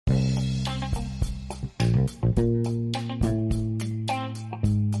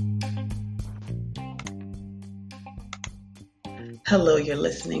Hello, you're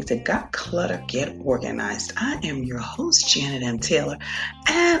listening to Got Clutter, Get Organized. I am your host, Janet M. Taylor,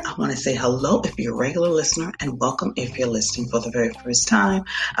 and I want to say hello if you're a regular listener and welcome if you're listening for the very first time.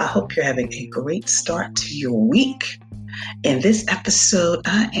 I hope you're having a great start to your week. In this episode,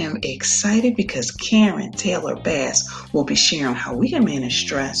 I am excited because Karen Taylor Bass will be sharing how we can manage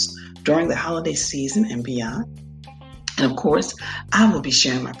stress during the holiday season and beyond. And of course, I will be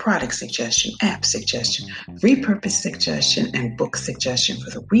sharing my product suggestion, app suggestion, repurpose suggestion, and book suggestion for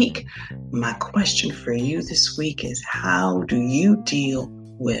the week. My question for you this week is, how do you deal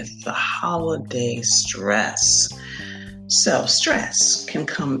with the holiday stress? So stress can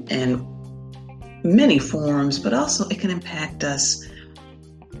come in many forms, but also it can impact us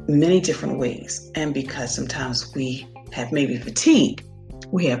many different ways. And because sometimes we have maybe fatigue,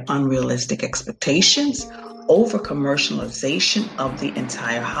 we have unrealistic expectations, over commercialization of the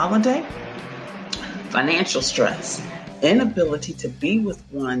entire holiday, financial stress, inability to be with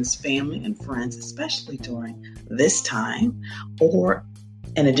one's family and friends, especially during this time, or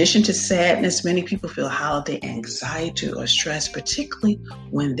in addition to sadness, many people feel holiday anxiety or stress, particularly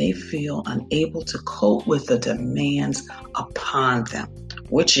when they feel unable to cope with the demands upon them,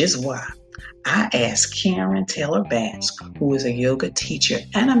 which is why I asked Karen Taylor Bass, who is a yoga teacher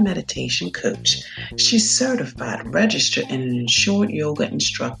and a meditation coach. She's certified, registered, and an insured yoga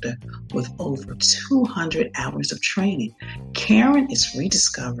instructor with over 200 hours of training. Karen is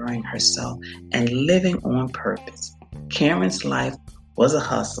rediscovering herself and living on purpose. Karen's life was a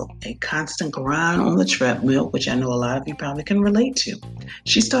hustle, a constant grind on the treadmill, which I know a lot of you probably can relate to.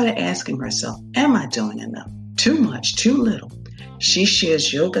 She started asking herself, am I doing enough? Too much, too little? She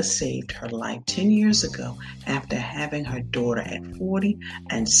shares yoga saved her life 10 years ago after having her daughter at 40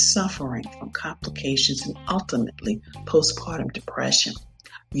 and suffering from complications and ultimately postpartum depression.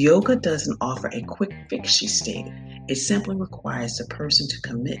 Yoga doesn't offer a quick fix, she stated. It simply requires the person to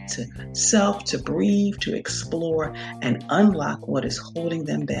commit to self, to breathe, to explore, and unlock what is holding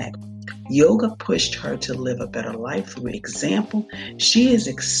them back. Yoga pushed her to live a better life through example. She is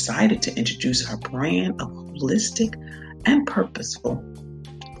excited to introduce her brand of holistic and purposeful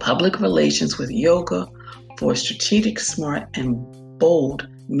public relations with yoga for strategic, smart, and bold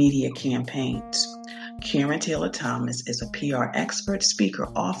media campaigns. Karen Taylor Thomas is a PR expert, speaker,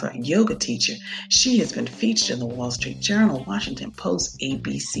 author, and yoga teacher. She has been featured in the Wall Street Journal, Washington Post,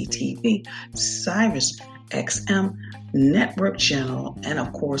 ABC TV, Sirius XM, Network General, and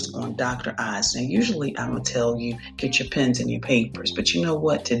of course on Dr. Oz. Now, usually I would tell you, get your pens and your papers, but you know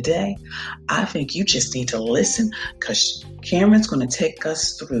what? Today, I think you just need to listen because Karen's going to take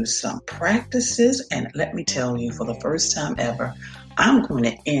us through some practices. And let me tell you, for the first time ever, I'm going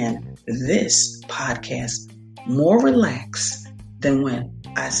to end this podcast more relaxed than when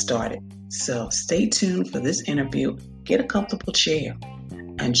I started. So stay tuned for this interview. Get a comfortable chair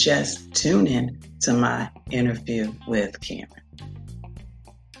and just tune in to my interview with Karen.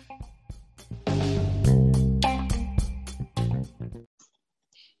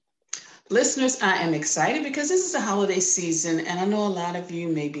 Listeners, I am excited because this is the holiday season, and I know a lot of you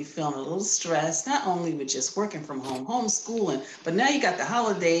may be feeling a little stressed, not only with just working from home, homeschooling, but now you got the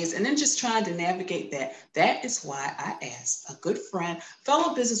holidays and then just trying to navigate that. That is why I asked a good friend,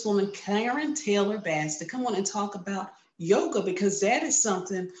 fellow businesswoman Karen Taylor Bass to come on and talk about yoga, because that is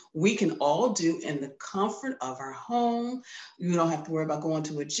something we can all do in the comfort of our home. You don't have to worry about going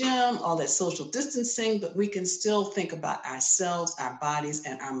to a gym, all that social distancing, but we can still think about ourselves, our bodies,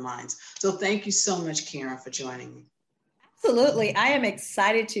 and our minds. So thank you so much, Karen, for joining me. Absolutely. I am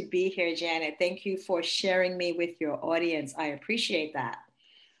excited to be here, Janet. Thank you for sharing me with your audience. I appreciate that.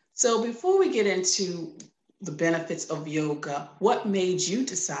 So before we get into the benefits of yoga, what made you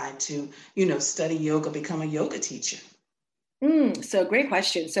decide to, study yoga, become a yoga teacher? So great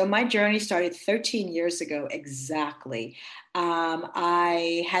question. So my journey started 13 years ago exactly.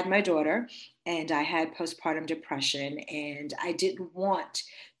 I had my daughter and I had postpartum depression and I didn't want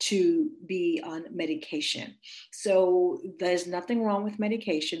to be on medication. So there's nothing wrong with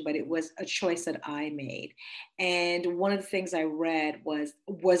medication, but it was a choice that I made. And one of the things I read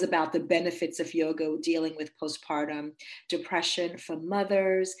was about the benefits of yoga dealing with postpartum depression for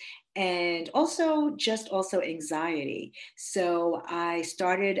mothers and also anxiety. So I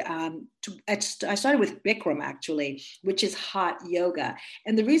started I started with Bikram actually, which is hot yoga.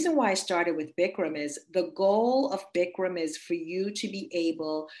 And the reason why I started with Bikram is the goal of Bikram is for you to be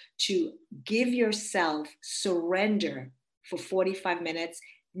able to give yourself surrender for 45 minutes,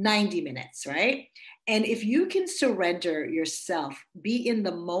 90 minutes, right? And if you can surrender yourself, be in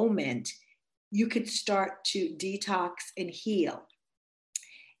the moment, you could start to detox and heal.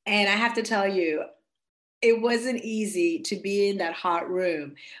 And I have to tell you, it wasn't easy to be in that hot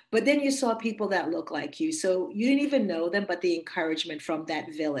room, but then you saw people that look like you. So you didn't even know them, but the encouragement from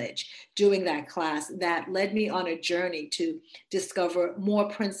that village doing that class that led me on a journey to discover more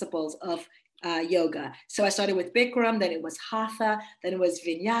principles of yoga. So I started with Bikram, then it was Hatha, then it was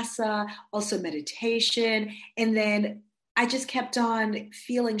Vinyasa, also meditation. And then I just kept on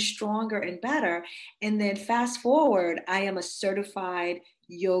feeling stronger and better. And then fast forward, I am a certified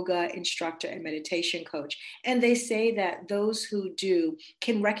yoga instructor and meditation coach. And they say that those who do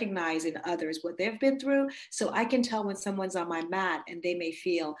can recognize in others what they've been through. So I can tell when someone's on my mat and they may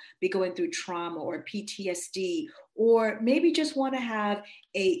be going through trauma or PTSD, or maybe just want to have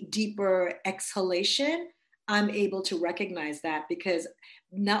a deeper exhalation. I'm able to recognize that because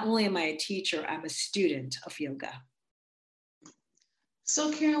not only am I a teacher, I'm a student of yoga. So,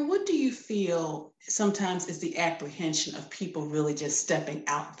 Karen, what do you feel sometimes is the apprehension of people really just stepping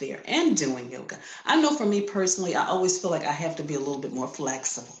out there and doing yoga? I know for me personally, I always feel like I have to be a little bit more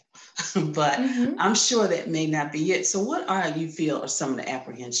flexible, but I'm sure that may not be it. So, what are you feel are some of the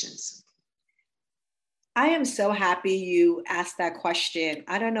apprehensions? I am so happy you asked that question.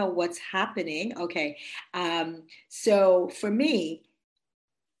 I don't know what's happening. Okay. So for me,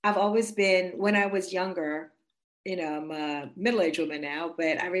 I've always been, when I was younger, I'm a middle-aged woman now,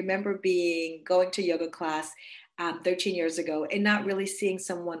 but I remember going to yoga class 13 years ago and not really seeing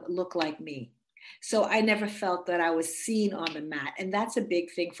someone look like me. So I never felt that I was seen on the mat. And that's a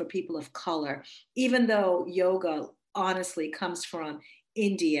big thing for people of color, even though yoga honestly comes from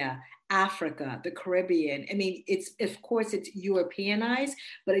India, Africa, the Caribbean. I mean, it's of course it's Europeanized,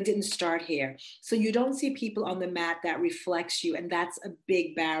 but it didn't start here. So you don't see people on the mat that reflects you, and that's a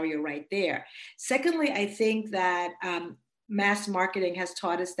big barrier right there. Secondly, I think that mass marketing has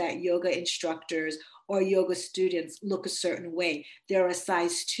taught us that yoga instructors or yoga students look a certain way. They're a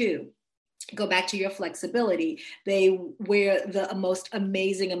size two. Go back to your flexibility. They wear the most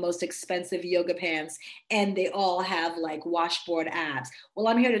amazing and most expensive yoga pants, and they all have like washboard abs. Well,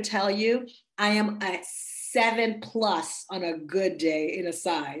 I'm here to tell you, I am a 7+ on a good day in a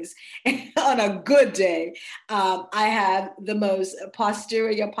size. On a good day, I have the most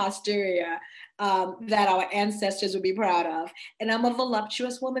posterior that our ancestors would be proud of. And I'm a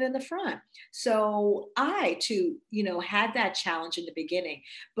voluptuous woman in the front. So I too, had that challenge in the beginning.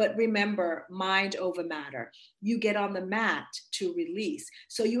 But remember, mind over matter. You get on the mat to release.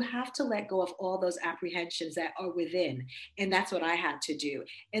 So you have to let go of all those apprehensions that are within. And that's what I had to do.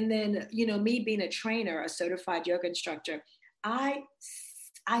 And then, me being a trainer, a certified yoga instructor, I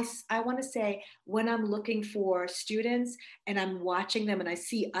want to say when I'm looking for students and I'm watching them and I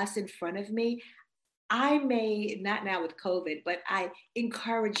see us in front of me, I may, not now with COVID, but I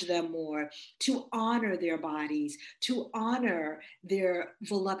encourage them more to honor their bodies, to honor their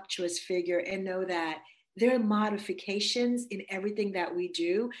voluptuous figure, and know that there are modifications in everything that we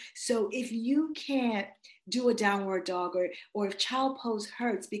do. So if you can't do a downward dog, or if child pose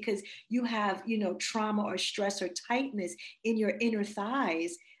hurts because you have, trauma or stress or tightness in your inner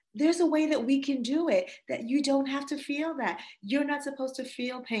thighs, there's a way that we can do it that you don't have to feel that. You're not supposed to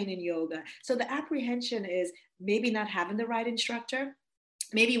feel pain in yoga. So the apprehension is maybe not having the right instructor,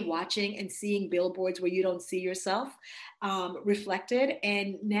 maybe watching and seeing billboards where you don't see yourself reflected.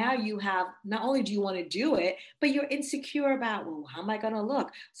 And now you have, not only do you want to do it, but you're insecure about, well, how am I going to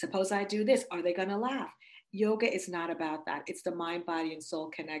look? Suppose I do this. Are they going to laugh? Yoga is not about that. It's the mind, body, and soul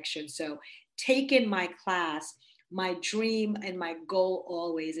connection. So taking my class, my dream and my goal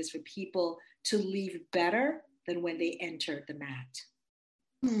always is for people to leave better than when they entered the mat.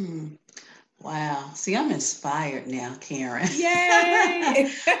 Wow. See, I'm inspired now, Karen.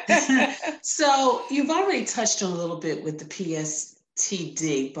 Yay! So you've already touched on a little bit with the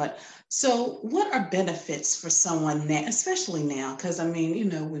PSTD, but so what are benefits for someone now, especially now? Because I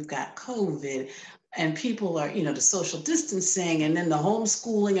mean, we've got COVID and people are, the social distancing and then the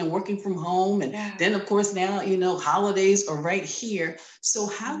homeschooling and working from home. And then of course now, holidays are right here. So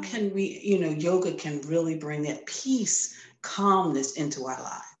how can we, yoga can really bring that peace, calmness into our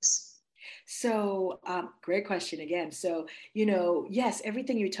lives? So, great question again. So, yes,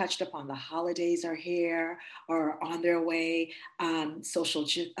 everything you touched upon, the holidays are here or on their way, social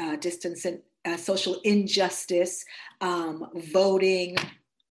distancing, social injustice, voting,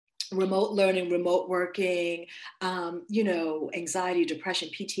 remote learning, remote working, anxiety, depression,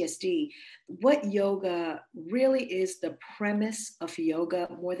 PTSD. What yoga really is, the premise of yoga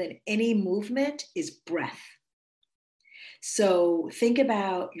more than any movement, is breath. So think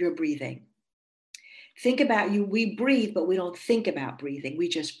about your breathing. Think about we breathe, but we don't think about breathing. We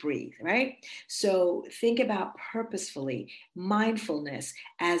just breathe, right? So think about purposefully mindfulness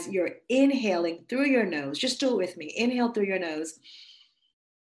as you're inhaling through your nose. Just do it with me. Inhale through your nose.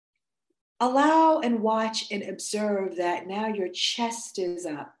 Allow and watch and observe that now your chest is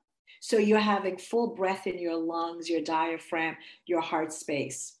up. So you're having full breath in your lungs, your diaphragm, your heart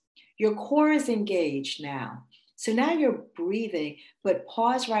space. Your core is engaged now. So now you're breathing, but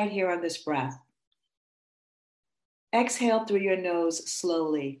pause right here on this breath. Exhale through your nose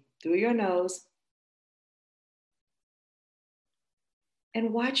slowly, through your nose.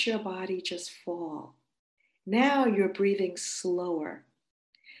 And watch your body just fall. Now you're breathing slower.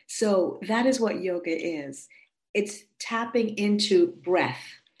 So that is what yoga is. It's tapping into breath.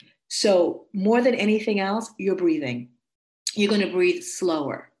 So more than anything else, you're breathing. You're going to breathe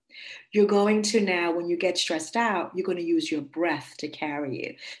slower. You're going to now, when you get stressed out, you're going to use your breath to carry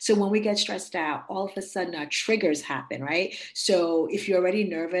you. So when we get stressed out, all of a sudden our triggers happen, right? So if you're already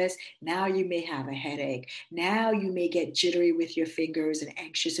nervous, now you may have a headache. Now you may get jittery with your fingers and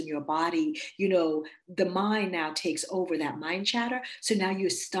anxious in your body. You know, the mind now takes over, that mind chatter. So now your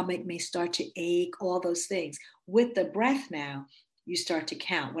stomach may start to ache, all those things. With the breath now, you start to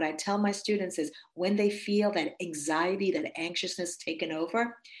count. What I tell my students is when they feel that anxiety, that anxiousness taken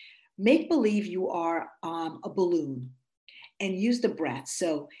over, make believe you are a balloon and use the breath.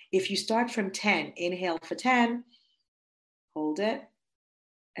 So if you start from 10, inhale for 10, hold it,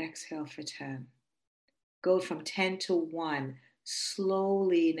 exhale for 10. Go from 10 to 1.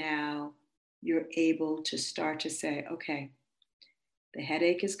 Slowly now, you're able to start to say, okay, the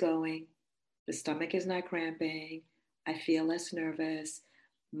headache is going, the stomach is not cramping, I feel less nervous,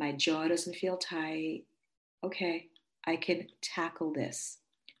 my jaw doesn't feel tight. Okay, I can tackle this.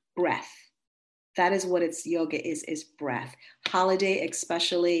 Breath. That is what it's yoga is breath. Holiday,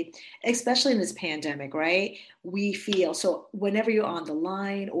 especially in this pandemic, right? We feel, so whenever you're on the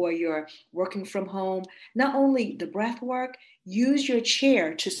line or you're working from home, not only the breath work, use your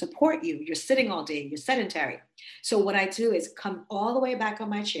chair to support you. You're sitting all day, you're sedentary. So what I do is come all the way back on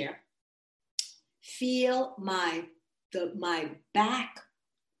my chair, feel my back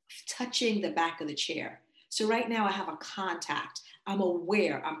touching the back of the chair. So right now I have a contact. I'm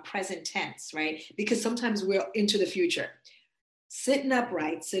aware, I'm present tense, right? Because sometimes we're into the future. Sitting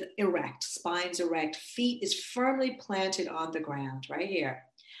upright, sit erect, spines erect, feet is firmly planted on the ground right here.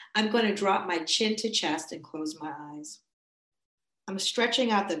 I'm going to drop my chin to chest and close my eyes. I'm stretching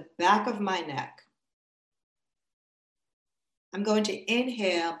out the back of my neck. I'm going to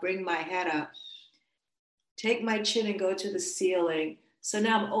inhale, bring my head up, take my chin and go to the ceiling. So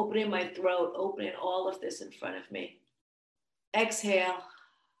now I'm opening my throat, opening all of this in front of me. Exhale,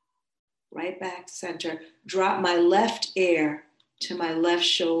 right back center. Drop my left ear to my left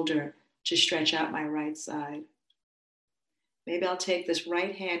shoulder to stretch out my right side. Maybe I'll take this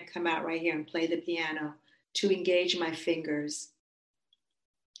right hand, come out right here and play the piano to engage my fingers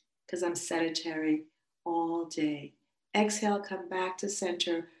because I'm sedentary all day. Exhale, come back to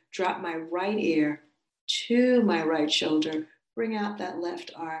center. Drop my right ear to my right shoulder. Bring out that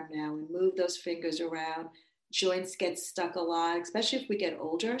left arm now and move those fingers around. Joints get stuck a lot, especially if we get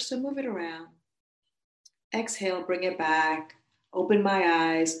older, so move it around. Exhale, bring it back. Open my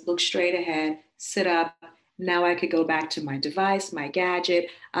eyes, look straight ahead, sit up. Now I could go back to my device, my gadget.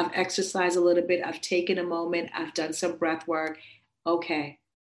 I've exercised a little bit. I've taken a moment. I've done some breath work. Okay,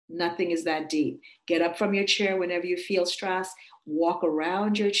 nothing is that deep. Get up from your chair whenever you feel stressed. Walk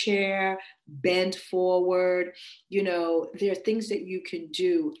around your chair, bend forward. You know, there are things that you can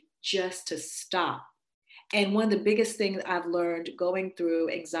do just to stop. And one of the biggest things I've learned going through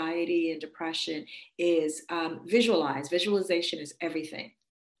anxiety and depression is visualize. Visualization is everything.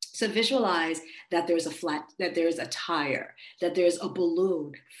 So visualize that there's a tire, that there's a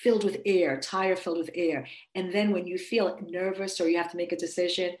balloon filled with air, tire filled with air. And then when you feel nervous or you have to make a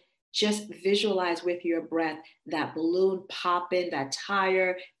decision, just visualize with your breath that balloon popping, that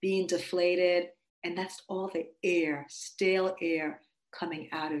tire being deflated. And that's all the air, stale air coming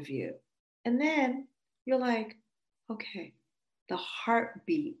out of you. And then you're like, okay, the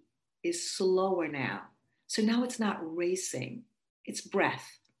heartbeat is slower now. So now it's not racing, it's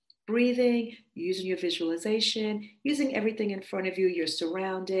breath. Breathing, using your visualization, using everything in front of you, your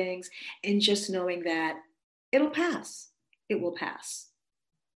surroundings, and just knowing that it'll pass. It will pass.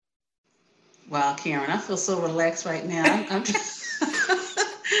 Wow, Karen, I feel so relaxed right now. This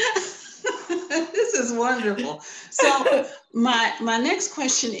is wonderful. So my next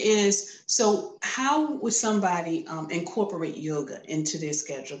question is, so how would somebody incorporate yoga into their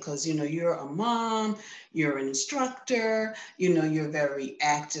schedule? Because, you're a mom, you're an instructor, you're very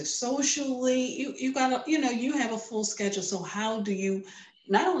active socially. You got you have a full schedule. So how do you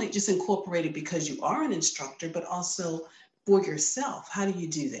not only just incorporate it because you are an instructor, but also for yourself? How do you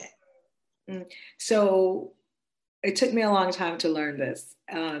do that? So it took me a long time to learn this.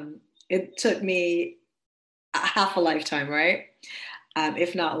 It took me half a lifetime, right?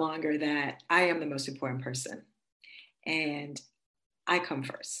 If not longer, that I am the most important person. And I come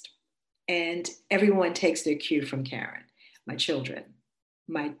first. And everyone takes their cue from Karen, my children,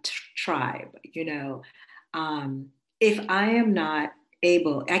 my tribe, if I am not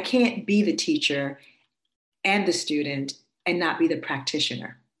able, I can't be the teacher and the student and not be the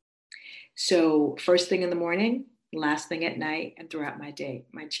practitioner. So first thing in the morning, last thing at night, and throughout my day,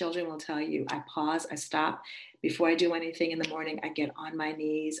 my children will tell you, I pause, I stop. Before I do anything in the morning, I get on my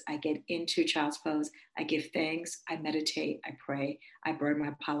knees, I get into child's pose, I give thanks, I meditate, I pray, I burn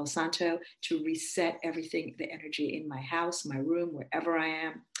my Palo Santo to reset everything, the energy in my house, my room, wherever I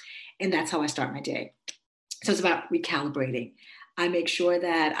am. And that's how I start my day. So it's about recalibrating. I make sure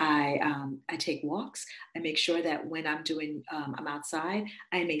that I take walks. I make sure that when I'm outside,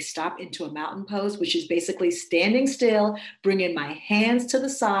 I may stop into a mountain pose, which is basically standing still, bringing my hands to the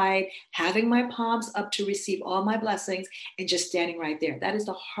side, having my palms up to receive all my blessings, and just standing right there. That is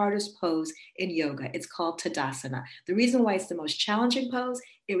the hardest pose in yoga. It's called Tadasana. The reason why it's the most challenging pose,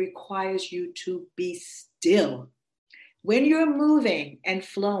 it requires you to be still. When you're moving and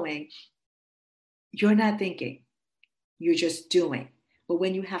flowing, you're not thinking. You're just doing. But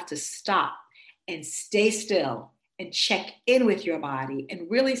when you have to stop and stay still and check in with your body and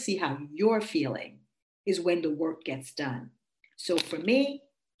really see how you're feeling is when the work gets done. So for me,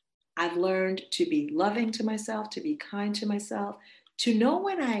 I've learned to be loving to myself, to be kind to myself, to know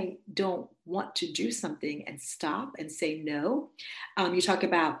when I don't want to do something and stop and say no. You talk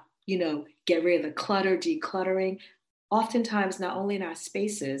about, get rid of the clutter, decluttering. Oftentimes, not only in our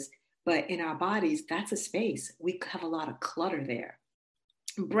spaces, but in our bodies, that's a space. We have a lot of clutter there.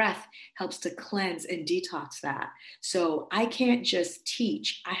 Breath helps to cleanse and detox that. So I can't just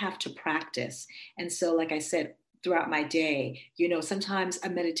teach, I have to practice. And so, like I said, throughout my day, sometimes a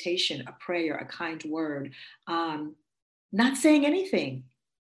meditation, a prayer, a kind word, not saying anything.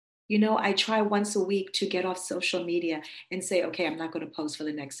 I try once a week to get off social media and say, okay, I'm not going to post for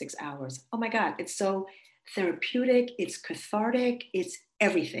the next 6 hours. Oh my God, it's so therapeutic, it's cathartic, it's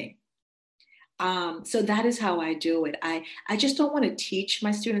everything. So that is how I do it. I just don't want to teach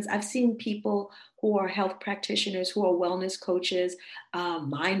my students. I've seen people who are health practitioners, who are wellness coaches,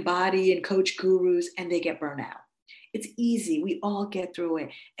 mind, body, and coach gurus, and they get burnt out. It's easy. We all get through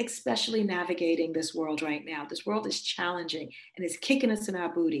it, especially navigating this world right now. This world is challenging and it's kicking us in our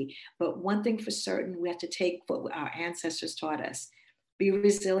booty. But one thing for certain, we have to take what our ancestors taught us. Be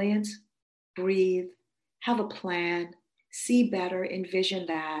resilient, breathe, have a plan, see better, envision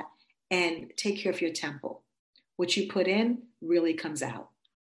that, and take care of your temple. What you put in really comes out.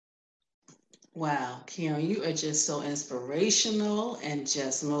 Wow, Karen, you are just so inspirational and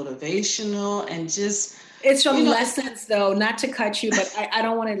just motivational and just... It's from lessons, though, not to cut you, but I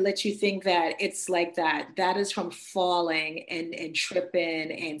don't want to let you think that it's like that. That is from falling and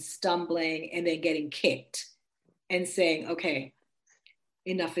tripping and stumbling and then getting kicked and saying, okay,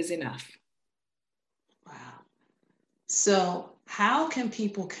 enough is enough. Wow. So how can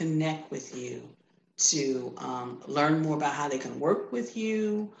people connect with you to learn more about how they can work with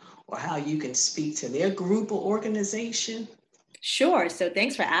you or how you can speak to their group or organization? Sure. So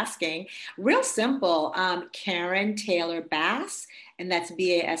thanks for asking. Real simple. Karen Taylor Bass, and that's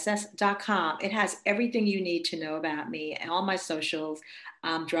BASS.com. It has everything you need to know about me and all my socials.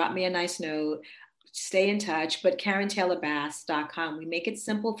 Drop me a nice note. Stay in touch. But KarenTaylorBass.com. We make it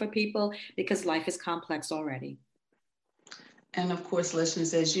simple for people because life is complex already. And of course,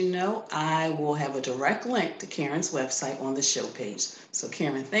 listeners, as you know, I will have a direct link to Karen's website on the show page. So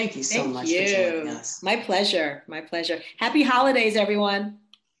Karen, thank you so much for joining us. My pleasure. My pleasure. Happy holidays, everyone.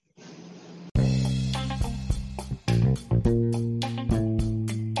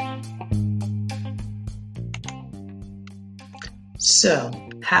 So,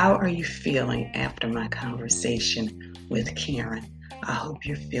 how are you feeling after my conversation with Karen? I hope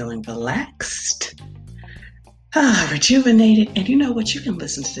you're feeling relaxed, rejuvenated, and you know what? You can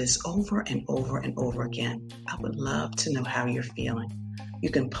listen to this over and over and over again. I would love to know how you're feeling. You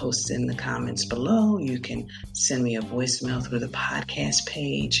can post in the comments below. You can send me a voicemail through the podcast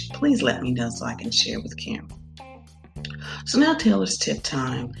page. Please let me know so I can share with Karen. So now Taylor's tip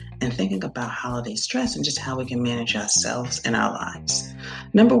time and thinking about holiday stress and just how we can manage ourselves and our lives.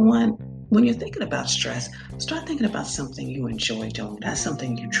 Number one, when you're thinking about stress, start thinking about something you enjoy doing, not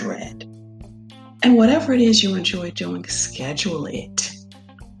something you dread. And whatever it is you enjoy doing, schedule it.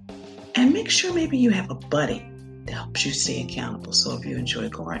 And make sure maybe you have a buddy that helps you stay accountable. So if you enjoy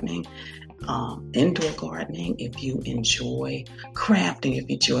gardening, indoor gardening, if you enjoy crafting, if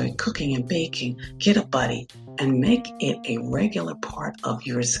you enjoy cooking and baking, get a buddy and make it a regular part of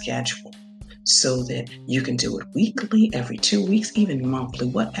your schedule so that you can do it weekly, every 2 weeks, even monthly,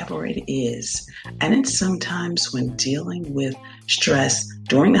 whatever it is. And then sometimes when dealing with stress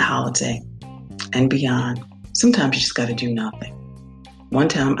during the holiday and beyond, sometimes you just got to do nothing. One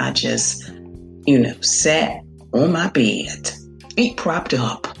time I just, sat on my bed, feet propped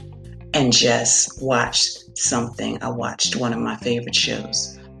up, and just watched something. I watched one of my favorite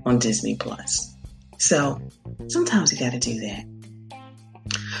shows on Disney Plus. So sometimes you got to do that.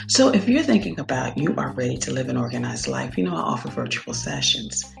 So if you're thinking about you are ready to live an organized life, I offer virtual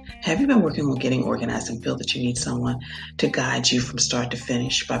sessions. Have you been working on getting organized and feel that you need someone to guide you from start to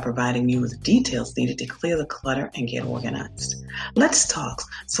finish by providing you with details needed to clear the clutter and get organized? Let's talk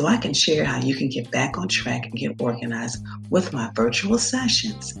so I can share how you can get back on track and get organized with my virtual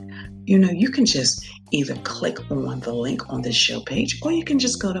sessions. You can just either click on the link on this show page or you can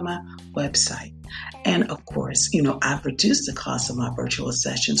just go to my website. And of course, I've reduced the cost of my virtual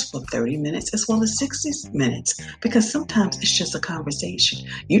sessions for 30 minutes as well as 60 minutes because sometimes it's just a conversation.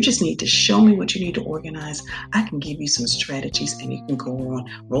 You just need to show me what you need to organize. I can give you some strategies and you can go on,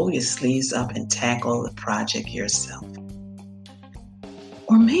 roll your sleeves up and tackle the project yourself.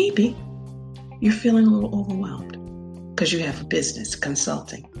 Or maybe you're feeling a little overwhelmed because you have a business,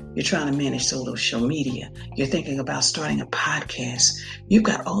 consulting. You're trying to manage social media. You're thinking about starting a podcast. You've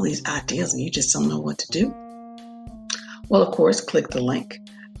got all these ideas and you just don't know what to do. Well, of course, click the link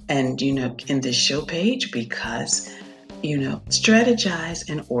and, in this show page because, strategize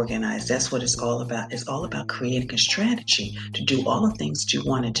and organize. That's what it's all about. It's all about creating a strategy to do all the things that you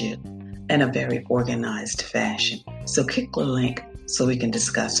want to do in a very organized fashion. So click the link so we can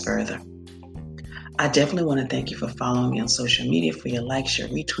discuss further. I definitely want to thank you for following me on social media, for your likes, your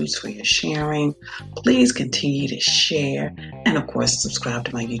retweets, for your sharing. Please continue to share and, of course, subscribe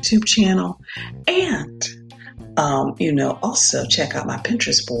to my YouTube channel. And, also check out my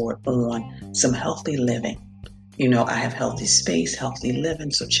Pinterest board on some healthy living. I have healthy space, healthy living,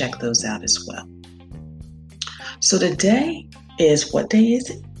 so check those out as well. So today is, what day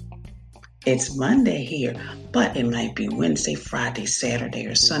is it? It's Monday here, but it might be Wednesday, Friday, Saturday,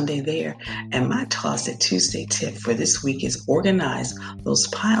 or Sunday there. And my Toss It Tuesday tip for this week is organize those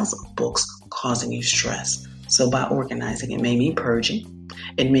piles of books causing you stress. So by organizing, it may mean purging.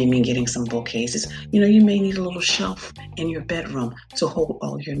 It may mean getting some bookcases. You may need a little shelf in your bedroom to hold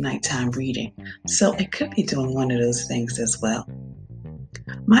all your nighttime reading. So it could be doing one of those things as well.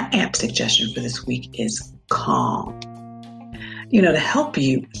 My app suggestion for this week is Calm. To help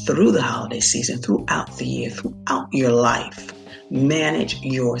you through the holiday season, throughout the year, throughout your life, manage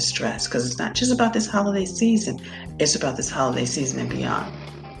your stress. Because it's not just about this holiday season, it's about this holiday season and beyond.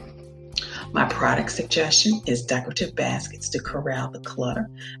 My product suggestion is decorative baskets to corral the clutter.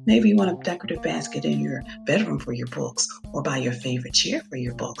 Maybe you want a decorative basket in your bedroom for your books or by your favorite chair for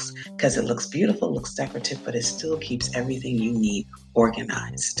your books because it looks beautiful, looks decorative, but it still keeps everything you need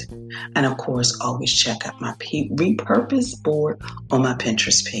organized. And of course, always check out my repurpose board on my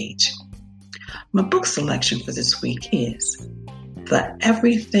Pinterest page. My book selection for this week is the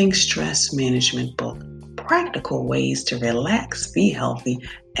Everything Stress Management book. Practical ways to relax, be healthy,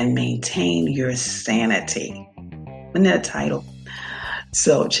 and maintain your sanity. Isn't that a title?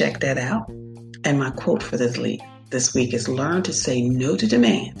 So check that out. And my quote for this week is learn to say no to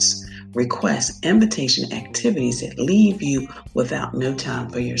demands, requests, invitation, activities that leave you without no time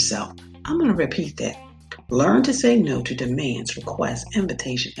for yourself. I'm going to repeat that. Learn to say no to demands, requests,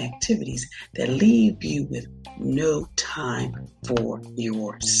 invitation, activities that leave you with no time for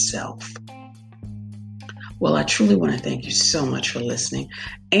yourself. Well, I truly want to thank you so much for listening,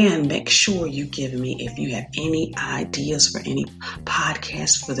 and make sure you give me, if you have any ideas for any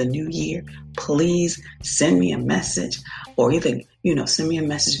podcasts for the new year, please send me a message or either, send me a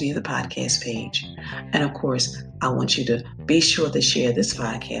message via the podcast page. And of course, I want you to be sure to share this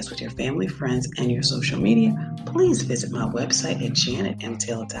podcast with your family, friends, and your social media. Please visit my website at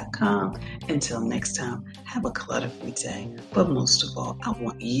janetmtaylor.com. Until next time, have a clutter-free day. But most of all, I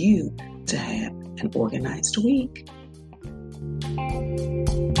want you to have an organized week.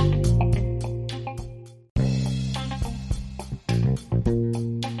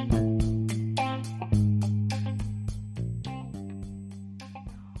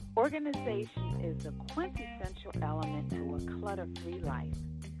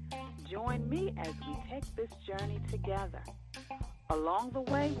 join me as we take this journey together. Along the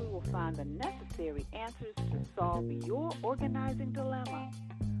way, we will find the necessary answers to solve your organizing dilemma.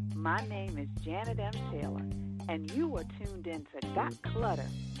 My name is Janet M. Taylor, and you are tuned in to Got Clutter,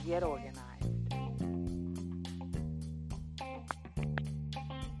 Get Organized.